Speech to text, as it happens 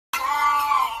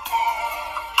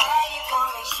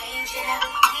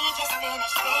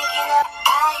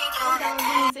Hey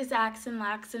guys, it's Axon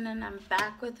Laxon and I'm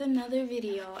back with another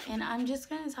video, and I'm just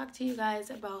going to talk to you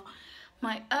guys about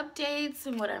my updates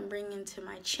and what I'm bringing to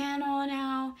my channel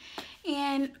now.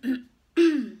 And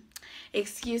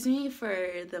excuse me for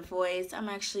the voice, I'm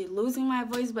actually losing my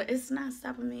voice, but it's not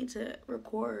stopping me to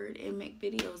record and make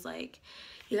videos. Like,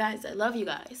 you guys, I love you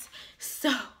guys.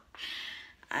 So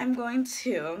I'm going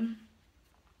to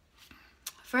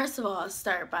first of all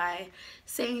start by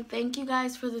saying thank you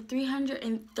guys for the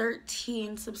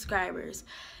 313 subscribers.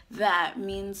 That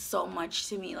means so much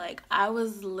to me. Like, I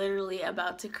was literally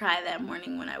about to cry that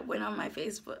morning when I went on my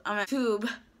Facebook, on my YouTube,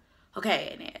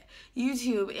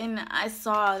 and I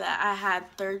saw that I had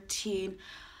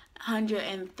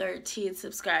 1,313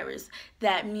 subscribers.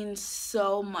 That means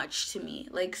so much to me,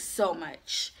 like so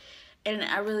much. And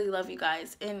I really love you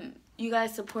guys, and you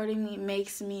guys supporting me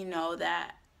makes me know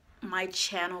that my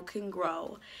channel can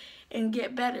grow and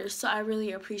get better. So I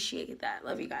really appreciate that.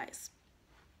 Love you guys.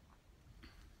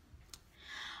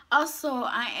 Also,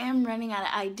 I am running out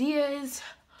of ideas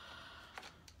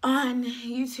on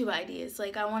YouTube ideas.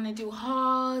 Like, I want to do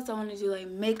hauls, I want to do like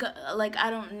makeup, like I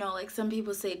don't know, like some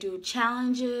people say do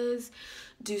challenges,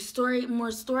 do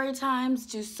more story times,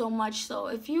 do so much. So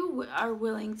if you are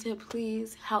willing to,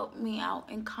 please help me out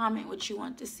and comment what you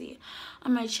want to see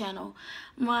on my channel.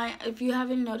 If you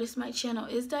haven't noticed, my channel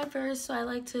is diverse, so I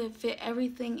like to fit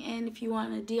everything in. If you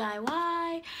want a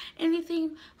DIY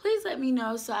anything, please let me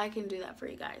know so I can do that for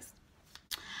you guys.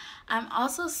 I'm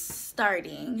also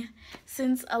starting,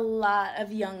 since a lot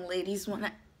of young ladies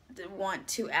want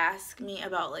to ask me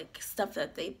about like stuff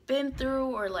that they've been through,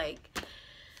 or like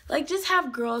just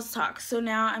have girls talk. So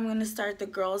now I'm going to start the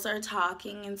Girls Are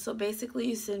Talking. And so basically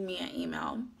you send me an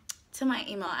email to my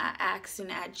email at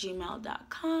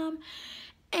axon@gmail.com,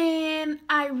 and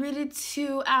I read it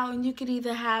out, and you could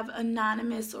either have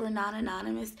anonymous or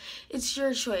non-anonymous. It's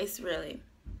your choice, really.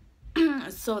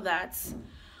 So that's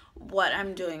what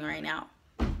I'm doing right now.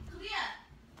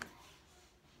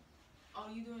 Oh,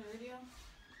 you doing a video?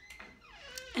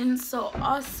 And so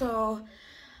also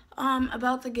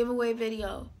about the giveaway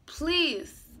video,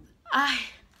 please, I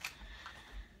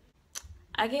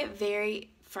get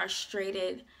very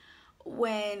frustrated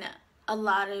when a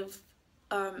lot of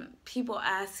people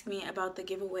ask me about the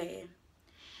giveaway.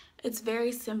 It's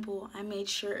very simple. I made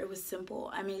sure it was simple.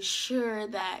 I made sure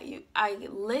that I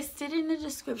listed in the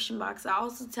description box. I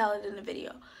also tell it in the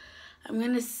video. I'm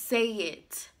going to say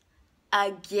it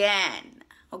again,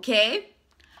 okay?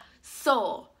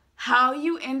 So, how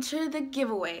you enter the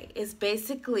giveaway is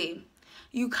basically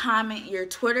you comment your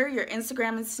Twitter, your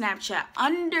Instagram, and Snapchat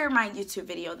under my YouTube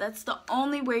video. That's the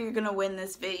only way you're going to win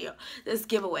this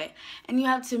giveaway. And you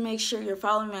have to make sure you're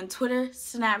following me on Twitter,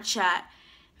 Snapchat,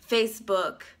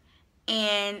 Facebook,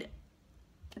 and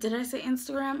did I say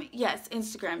Instagram? Yes,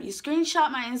 Instagram. You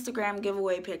screenshot my Instagram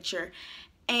giveaway picture,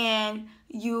 and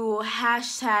you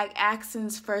hashtag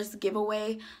Axon's first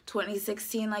giveaway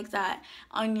 2016, like that,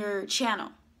 on your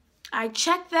channel. I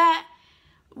check that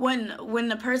when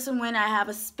the person wins. I have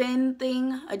a spin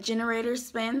thing, a generator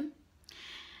spin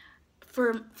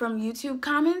from YouTube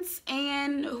comments,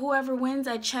 and whoever wins,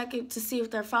 I check it to see if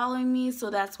they're following me. So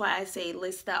that's why I say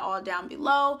list that all down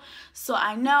below, so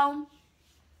I know.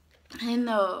 And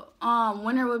the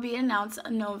winner will be announced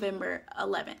on November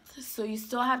 11th. So you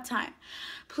still have time.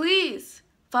 Please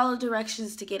follow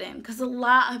directions to get in, because a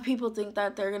lot of people think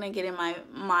that they're gonna get in my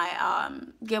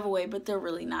giveaway, but they're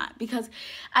really not, because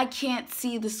I can't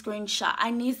see the screenshot.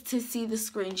 I need to see the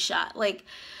screenshot. Like,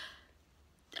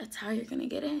 that's how you're gonna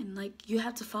get in. Like, you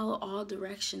have to follow all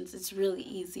directions. It's really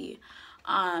easy.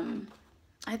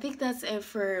 I think that's it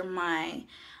for my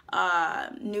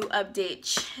new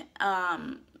update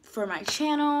for my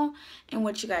channel and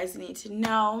what you guys need to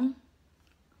know.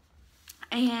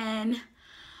 And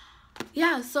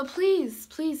yeah, so please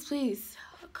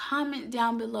comment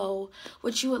down below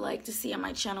what you would like to see on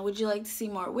my channel. Would you like to see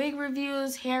more wig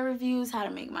reviews, hair reviews, how to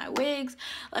make my wigs?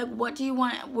 Like, what do you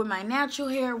want with my natural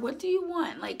hair? What do you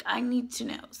want? Like, I need to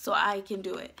know so I can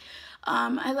do it.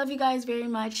 I love you guys very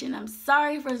much, and I'm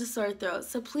sorry for the sore throat.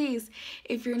 So please,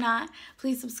 if you're not,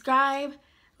 please subscribe,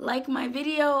 like my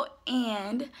video,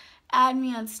 and add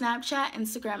me on Snapchat,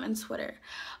 Instagram, and Twitter.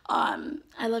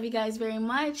 I love you guys very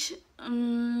much.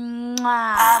 Mwah.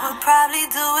 I would probably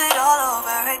do it all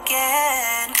over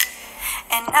again,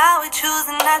 and I would choose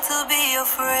not to be your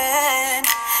friend.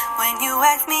 When you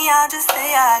ask me, I'll just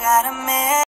say I got a man.